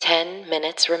10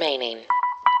 minutes remaining.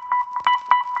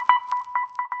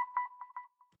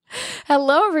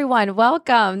 Hello, everyone.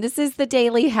 Welcome. This is the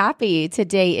Daily Happy.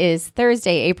 Today is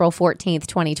Thursday, April 14th,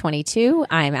 2022.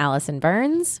 I'm Allison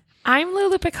Burns. I'm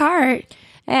Lulu Picard.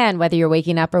 And whether you're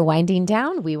waking up or winding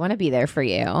down, we want to be there for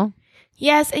you.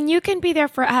 Yes, and you can be there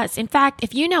for us. In fact,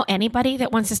 if you know anybody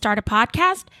that wants to start a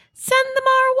podcast, send them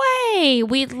our way.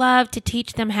 We'd love to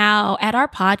teach them how at our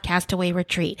Podcast Away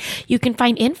retreat. You can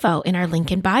find info in our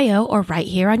link in bio or right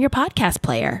here on your podcast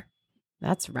player.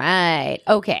 That's right.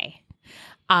 Okay.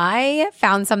 I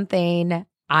found something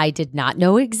I did not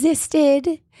know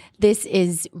existed. This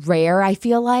is rare, I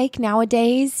feel like,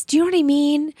 nowadays. Do you know what I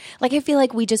mean? Like, I feel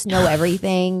like we just know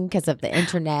everything because of the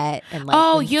internet and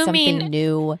like something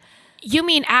new. You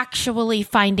mean actually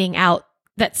finding out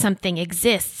that something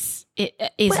exists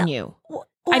is new? Well,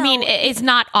 I mean, it's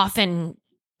not often.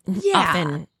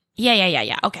 Yeah.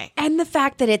 Yeah. Okay. And the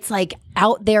fact that it's like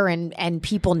out there and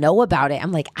people know about it.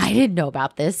 I'm like, I didn't know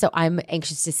about this. So I'm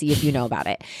anxious to see if you know about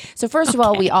it. So first of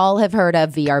all, we all have heard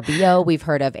of VRBO. We've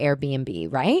heard of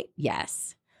Airbnb, right?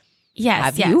 Yes. Yes.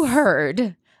 Have you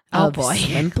heard of boy.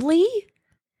 Simply?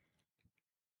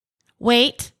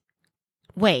 Wait.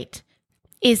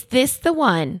 Is this the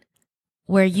one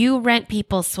where you rent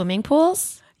people's swimming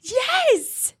pools?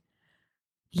 Yes.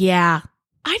 Yeah.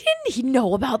 I didn't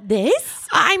know about this.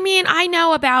 I mean, I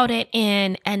know about it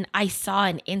and I saw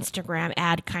an Instagram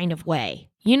ad kind of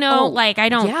way. You know, I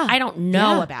don't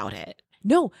know about it.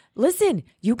 No, listen,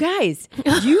 you guys,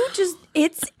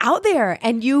 it's out there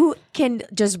and you can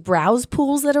just browse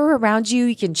pools that are around you.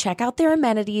 You can check out their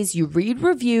amenities, you read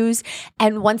reviews,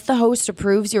 and once the host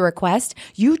approves your request,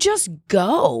 you just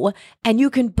go and you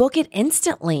can book it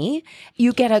instantly.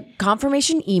 You get a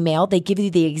confirmation email. They give you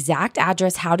the exact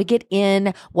address, how to get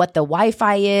in, what the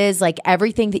Wi-Fi is, like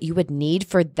everything that you would need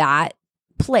for that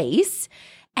place.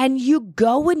 And you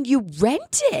go and you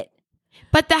rent it.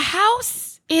 But the house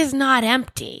is not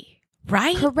empty,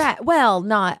 right? Correct. Well,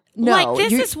 no. Like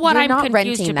this is what I'm not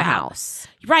confused renting about. The house.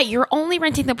 Right, you're only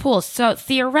renting the pool. So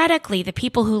theoretically, the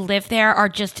people who live there are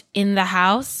just in the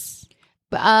house?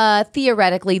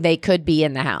 Theoretically, they could be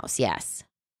in the house, yes.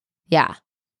 Yeah.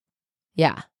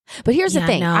 But here's the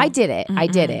thing. I did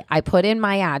it. I put in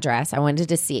my address. I wanted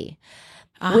to see.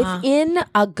 Within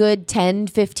a good 10,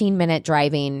 15-minute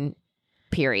driving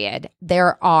period,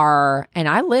 there are, and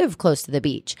I live close to the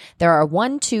beach, there are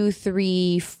 1, 2,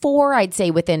 3, 4, I'd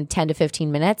say within 10 to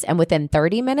 15 minutes. And within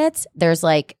 30 minutes, there's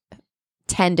like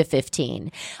 10 to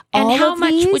 15. And how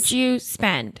much would you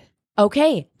spend?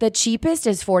 Okay, the cheapest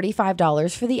is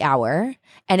 $45 for the hour,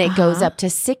 and it goes up to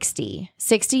 $60.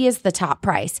 $60 is the top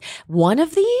price. One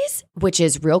of these, which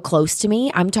is real close to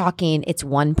me, I'm talking it's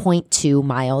 1.2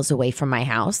 miles away from my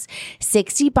house,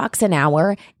 $60 an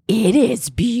hour. It is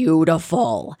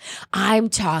beautiful. I'm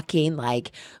talking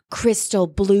like crystal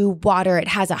blue water. It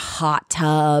has a hot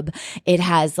tub. It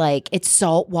has it's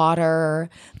salt water.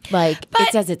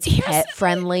 It says it's pet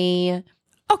friendly.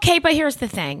 Okay, but here's the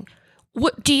thing.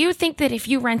 Do you think that if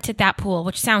you rented that pool,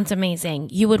 which sounds amazing,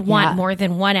 you would want more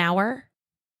than 1 hour?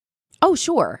 Oh,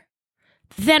 sure.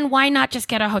 Then why not just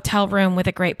get a hotel room with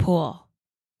a great pool?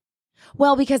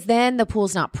 Well, because then the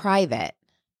pool's not private.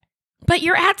 But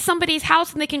you're at somebody's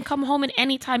house and they can come home at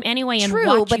any time anyway and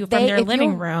watch you from their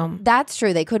living room. That's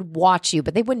true. They could watch you,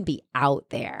 but they wouldn't be out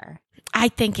there. I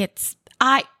think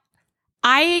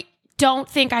I don't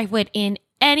think I would in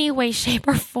any way, shape,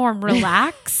 or form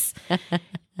relax.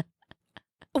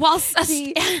 Well,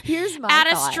 here's my at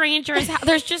thought. A stranger's house,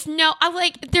 there's just no,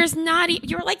 there's not,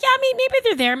 you're like, yeah, maybe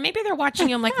they're there. Maybe they're watching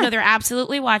you. I'm like, no, they're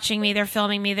absolutely watching me. They're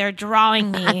filming me. They're drawing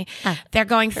me. They're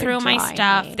going through my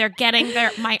stuff. They're getting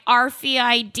my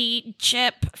RFID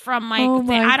chip from my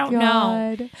thing. I don't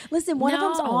know. Listen, one of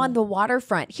them's on the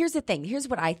waterfront. Here's the thing. Here's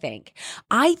what I think.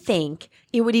 I think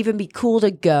it would even be cool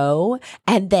to go.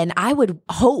 And then I would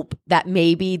hope that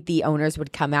maybe the owners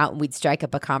would come out and we'd strike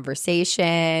up a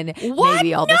conversation. What?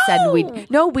 Maybe all of a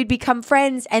sudden we'd become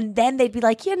friends. And then they'd be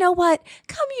like, you know what?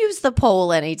 Come use the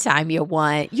pole anytime you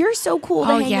want. You're so cool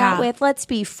to hang out with. Let's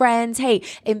be friends. Hey,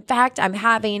 in fact, I'm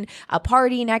having a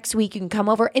party next week. You can come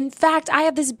over. In fact, I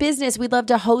have this business. We'd love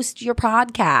to host your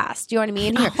podcast. Do you know what I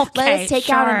mean? Here, let us take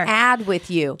out an ad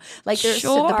with you. Like there's the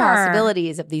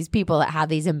possibilities of these people that have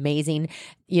these amazing,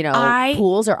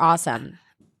 pools are awesome.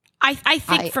 I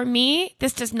think for me,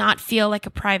 this does not feel like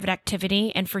a private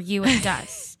activity, and for you, it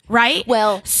does. Right?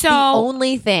 Well, so the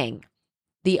only thing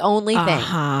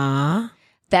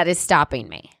that is stopping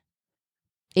me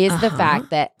is the fact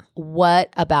that what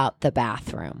about the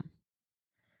bathroom?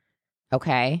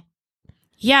 Okay.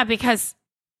 Yeah, because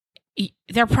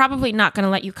they're probably not going to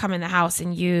let you come in the house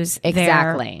and use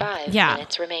exactly. 5 Yeah.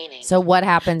 minutes remaining. So what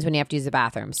happens when you have to use the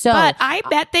bathroom? So But I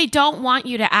bet they don't want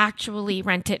you to actually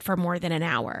rent it for more than an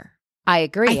hour. I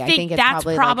agree. I think it's that's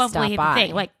probably, probably stop the by.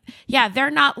 thing. Like, yeah, they're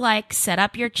not like set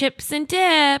up your chips and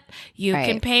dip. You Right.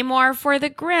 can pay more for the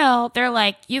grill. They're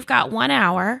like, you've got 1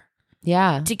 hour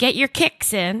Yeah. to get your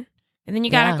kicks in, and then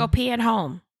you got to Yeah. go pee at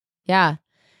home. Yeah.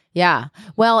 Yeah.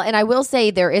 Well, and I will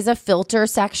say there is a filter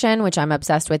section, which I'm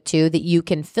obsessed with too, that you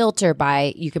can filter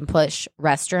by, you can push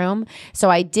restroom. So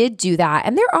I did do that.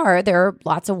 And there are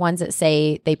lots of ones that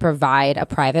say they provide a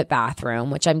private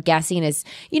bathroom, which I'm guessing is,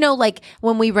 like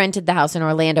when we rented the house in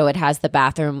Orlando, it has the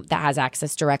bathroom that has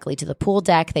access directly to the pool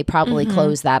deck. They probably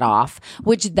close that off,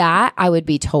 which that I would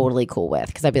be totally cool with,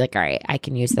 because I'd be like, all right, I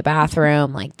can use the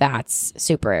bathroom. Like, that's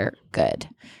super good.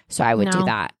 So I would do No.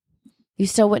 that. You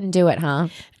still wouldn't do it, huh?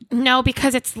 No,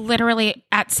 because it's literally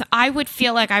I would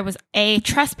feel like I was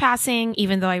trespassing,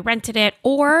 even though I rented it,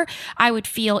 or I would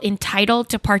feel entitled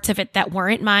to parts of it that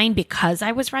weren't mine because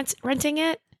I was renting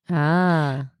it.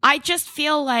 Ah. I just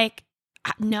feel like,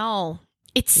 no,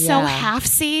 it's so Yeah.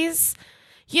 half-seas.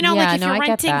 Yeah, like if no, you're I get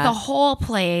renting that. the whole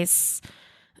place,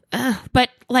 but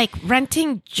like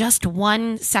renting just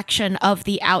one section of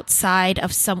the outside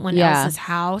of someone Yeah. else's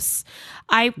house,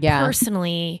 I Yeah.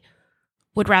 personally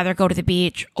would rather go to the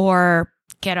beach or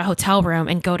get a hotel room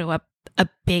and go to a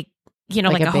big, like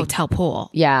a big- hotel pool.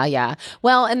 Yeah, yeah.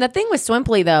 Well, and the thing with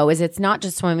Swimply, though, is it's not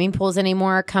just swimming pools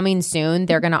anymore. Coming soon,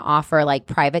 they're going to offer like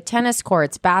private tennis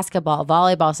courts, basketball,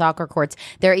 volleyball, soccer courts.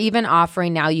 They're even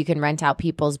offering now you can rent out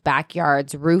people's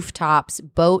backyards, rooftops,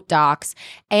 boat docks,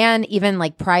 and even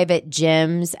like private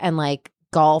gyms and like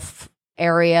golf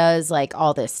areas, like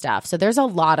all this stuff. So there's a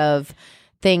lot of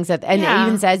things that, and Yeah. it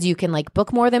even says you can like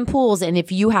book more than pools. And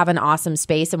if you have an awesome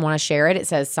space and want to share it, it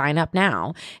says sign up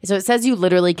now. So it says you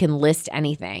literally can list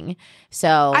anything.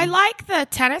 So I like the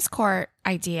tennis court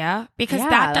idea because Yeah,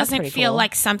 that that's doesn't pretty feel cool.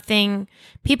 like something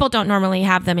people don't normally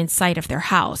have them in sight of their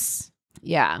house.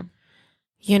 yeah,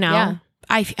 Yeah.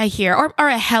 I hear, or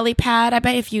a helipad. I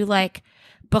bet if you like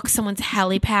book someone's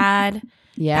helipad,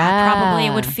 yeah, that probably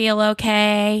would feel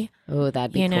okay. Oh,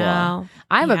 that'd be You cool. know,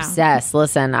 I'm Yeah. obsessed.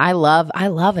 Listen, I love an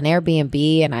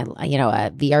Airbnb and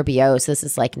a VRBO. So this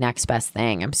is like next best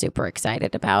thing. I'm super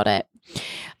excited about it.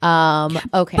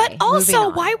 Okay, But moving also,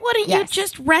 on. why wouldn't you Yes.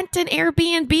 just rent an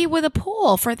Airbnb with a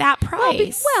pool for that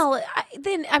price?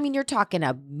 Then you're talking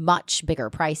a much bigger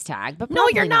price tag. But No,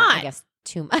 you're probably not. I not. guess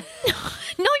too much. No,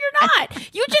 you're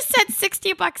not. You just said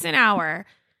 $60 an hour,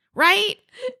 right?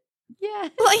 Yeah.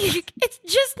 Like, it's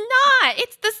just not.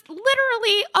 It's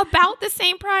literally about the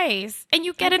same price, and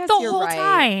you get I it guess the you're whole right.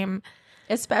 time.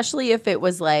 Especially if it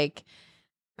was like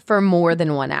for more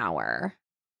than 1 hour,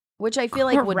 which I feel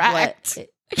like Correct. would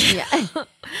yeah.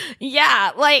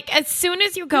 Yeah, like as soon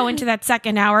as you go into that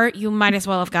second hour, you might as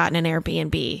well have gotten an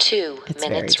Airbnb. 2 It's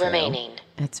minutes very true. remaining.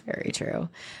 It's very true.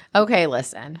 Okay,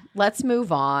 listen, let's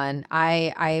move on.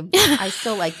 I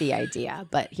still like the idea,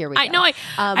 but here we go. I know. Um,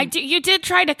 I do. You did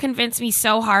try to convince me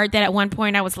so hard that at one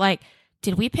point I was like,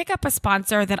 "Did we pick up a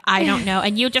sponsor that I don't know?"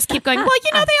 And you just keep going. Well,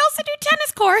 they also do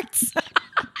tennis courts.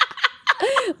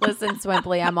 Listen,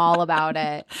 Swimply, I'm all about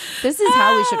it. This is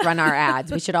how we should run our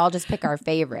ads. We should all just pick our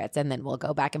favorites, and then we'll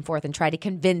go back and forth and try to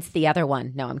convince the other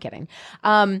one. No, I'm kidding.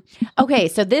 Okay,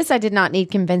 so this I did not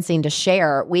need convincing to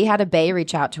share. We had a bae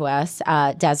reach out to us,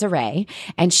 Desiree,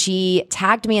 and she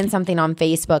tagged me in something on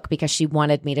Facebook because she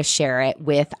wanted me to share it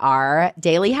with our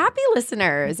Daily Happy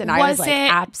listeners. And I was like,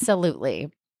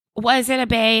 absolutely. Was it a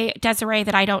bae, Desiree,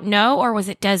 that I don't know, or was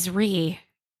it Desiree,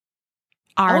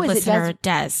 our Oh, is it listener,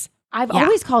 Des? I've Yeah.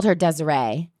 always called her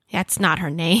Desiree. That's not her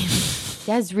name.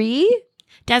 Desiree?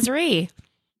 Desiree.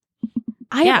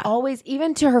 I Yeah. have always,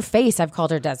 even to her face, I've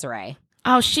called her Desiree.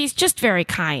 Oh, she's just very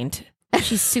kind.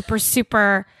 She's super,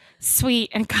 super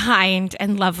sweet and kind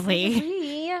and lovely.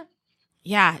 Desiree.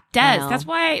 Yeah, Des. Well. That's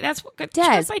why. That's what. Des.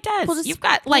 Des. By Des. We'll just- You've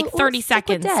got like We'll 30 stick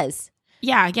with seconds. Des.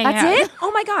 Yeah, That's it?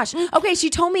 Oh my gosh. Okay, she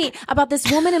told me about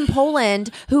this woman in Poland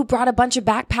who brought a bunch of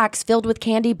backpacks filled with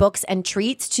candy, books, and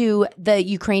treats to the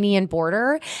Ukrainian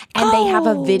border. And they have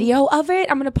a video of it.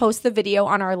 I'm going to post the video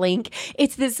on our link.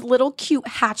 It's this little cute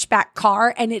hatchback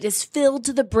car, and it is filled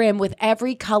to the brim with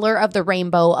every color of the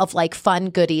rainbow of like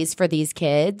fun goodies for these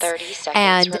kids. 30 seconds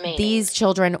And remaining. these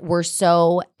children were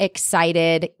so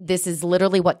excited. This is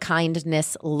literally what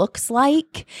kindness looks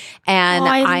like. And Oh,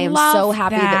 I I am love so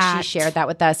happy that that. she shared that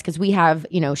with us, because we have,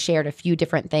 shared a few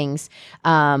different things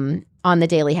on the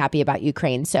Daily Happy about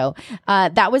Ukraine. So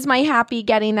that was my happy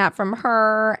getting that from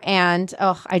her. And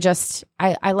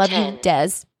I love you, 10, Des.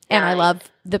 And I 9, love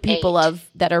the people 8,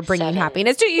 that are bringing 7,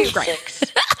 happiness to Ukraine.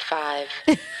 6, 5,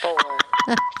 4,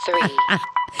 3,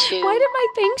 2. Why did my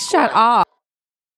thing shut off?